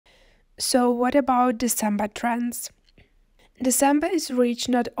So what about December trends? December is rich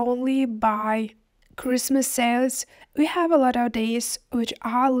not only by Christmas sales, we have a lot of days which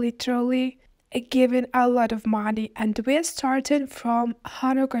are literally giving a lot of money, and we're starting from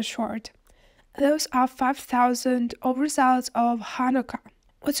Hanukkah short. Those are 5,000 oversells of Hanukkah.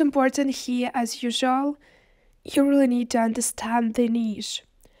 What's important here, as usual, you really need to understand the niche,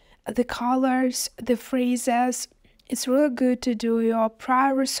 the colors, the phrases. It's really good to do your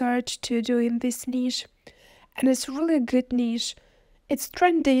prior research to doing this niche, and it's really a good niche. It's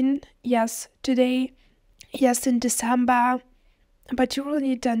trending, yes, today, yes, in December, but you really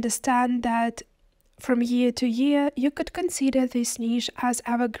need to understand that from year to year, you could consider this niche as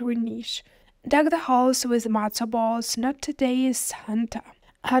evergreen niche. Deck the halls with matzo balls, not today's Santa.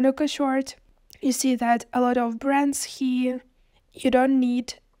 Hanukkah short, you see that a lot of brands here, you don't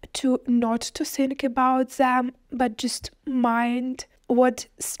need to not to think about them, but just mind what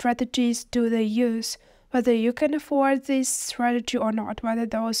strategies do they use, whether you can afford this strategy or not, whether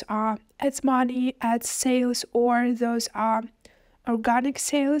those are ads money, ads sales, or those are organic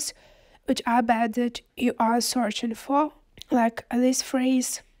sales, which I bet that you are searching for. Like this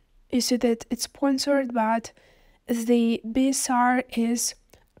phrase, you see that it's sponsored, but the BSR is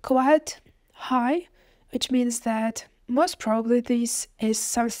quite high, which means that most probably this is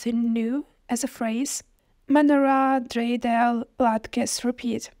something new as a phrase. Menorah, dreidel, latkes,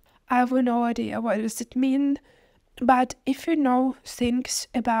 repeat. I have no idea what does it mean, but if you know things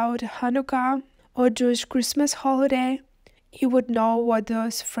about Hanukkah or Jewish Christmas holiday, you would know what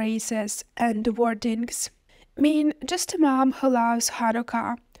those phrases and wordings mean. Just a mom who loves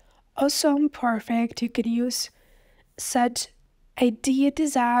Hanukkah. Awesome, perfect, you can use such idea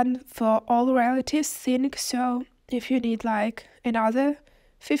design for all relatives things, so if you need like another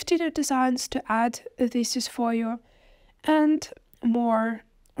 50 new designs to add, this is for you. And more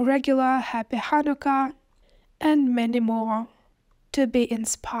regular happy Hanukkah and many more to be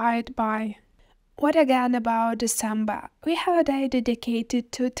inspired by. What again about December? We have a day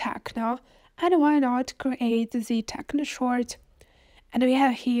dedicated to techno, and why not create the techno short? And we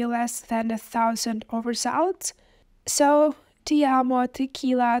have here less than 1,000 oversells. So Ti amo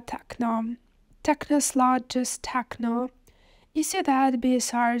tequila techno. Techno slot just techno. You see that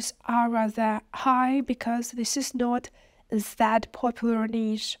BSRs are rather high because this is not that popular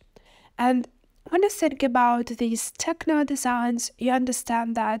niche. And when you think about these techno designs, you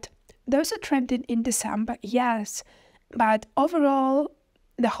understand that those are trending in December, yes, but overall,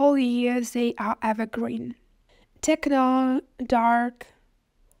 the whole year they are evergreen. Techno, dark,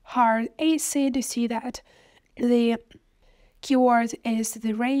 hard, acid, you see that the keyword is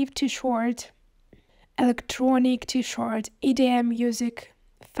the rave t-shirt, electronic t-shirt, EDM music,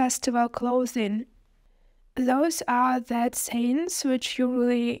 festival clothing. Those are that sayings which you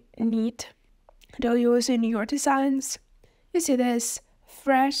really need to use in your designs. You see this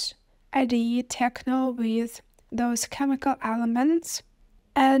fresh ID techno with those chemical elements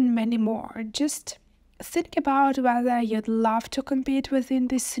and many more. Just think about whether you'd love to compete within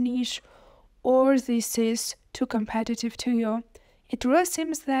this niche or this is too competitive to you. It really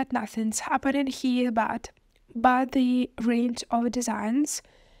seems that nothing's happening here, but by the range of designs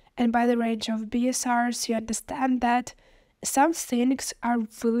and by the range of BSRs, you understand that some things are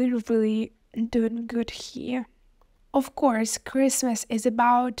really doing good here. Of course, Christmas is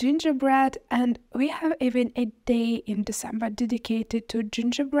about gingerbread, and we have even a day in December dedicated to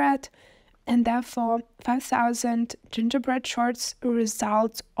gingerbread, and therefore 5,000 gingerbread shorts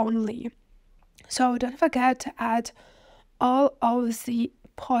results only. So don't forget to add all of the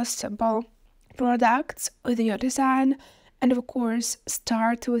possible products with your design, and of course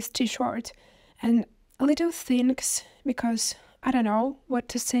start with t-shirt and little things, because I don't know what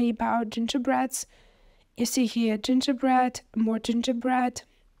to say about gingerbreads. You see here gingerbread, more gingerbread.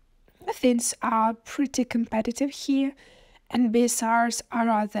 Things are pretty competitive here, and BSRs are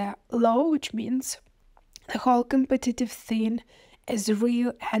rather low, which means the whole competitive thing is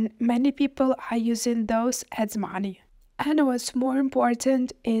real and many people are using those as money. And what's more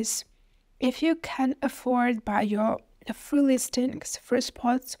important is if you can afford by your free listings, free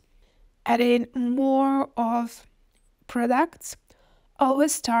spots, adding more of products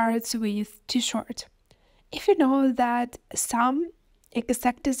always starts with t-shirt. If you know that some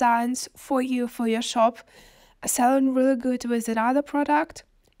exact designs for you, for your shop, are selling really good with another product,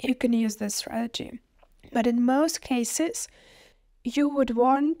 you can use this strategy. But in most cases, you would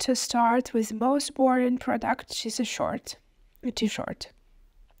want to start with most boring product, which is a t-shirt.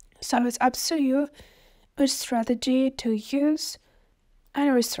 So it's up to you which strategy to use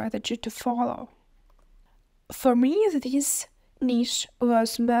and which strategy to follow. For me, this niche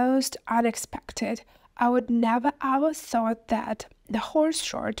was most unexpected. I would never ever thought that the horse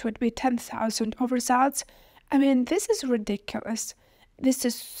short would be 10,000 of results. I mean, this is ridiculous. This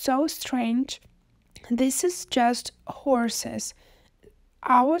is so strange. This is just horses.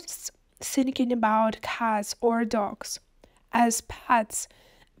 I was thinking about cats or dogs as pets,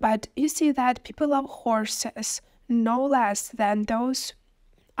 but you see that people love horses no less than those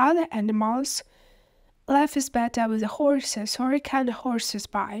other animals. Life is better with the horses, or can horses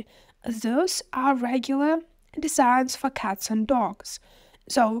buy? Those are regular designs for cats and dogs.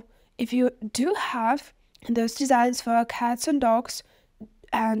 So if you do have those designs for cats and dogs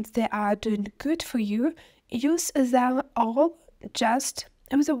and they are doing good for you, use them all just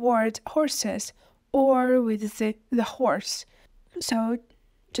with the word horses or with the horse. So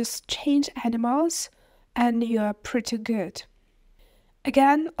just change animals and you're pretty good.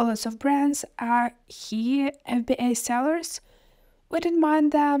 Again, lots of brands are here, FBA sellers. We don't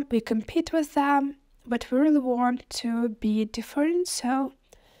mind them, we compete with them, but we really want to be different, so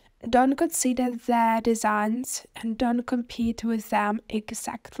don't consider their designs and don't compete with them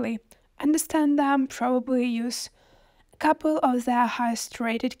exactly. Understand them, probably use a couple of their highest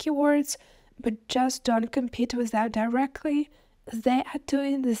rated keywords, but just don't compete with them directly. They are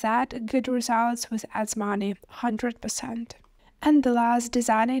doing that good results with ads money, 100%. And the last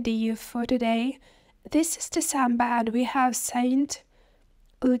design idea for today, this is December and we have Saint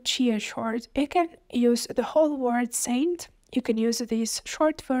Lucia short. You can use the whole word saint, you can use this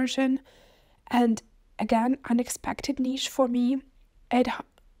short version, and again, unexpected niche for me,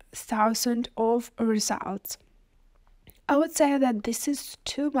 8,000 of results. I would say that this is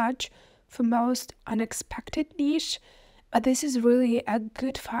too much for most unexpected niche, but this is really a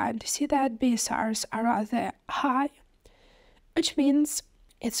good find. See that BSRs are rather high, which means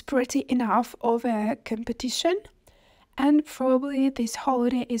it's pretty enough of a competition, and probably this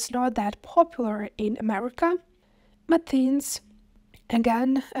holiday is not that popular in America, but things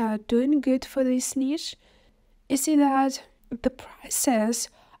again doing good for this niche. You see that the prices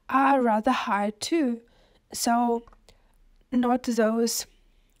are rather high too, so not those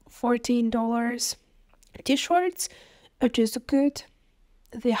 $14 t-shirts, which is good.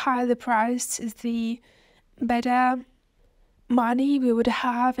 The higher the price, the better money we would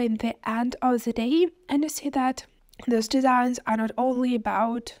have in the end of the day. And you see that those designs are not only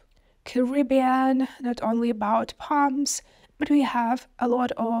about Caribbean, not only about palms, but we have a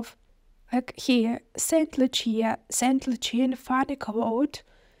lot of, like here, Saint Lucian funny quote.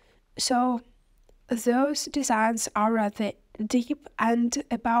 So those designs are rather deep and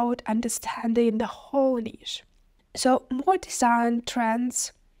about understanding the whole niche. So more design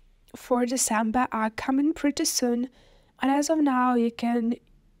trends for December are coming pretty soon. And as of now, you can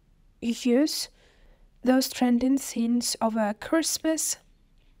use those trending themes of Christmas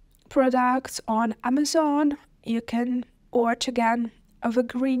products on Amazon. You can watch again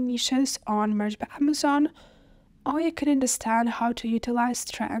evergreen niches on Merch by Amazon, or you can understand how to utilize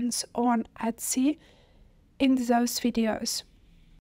trends on Etsy in those videos.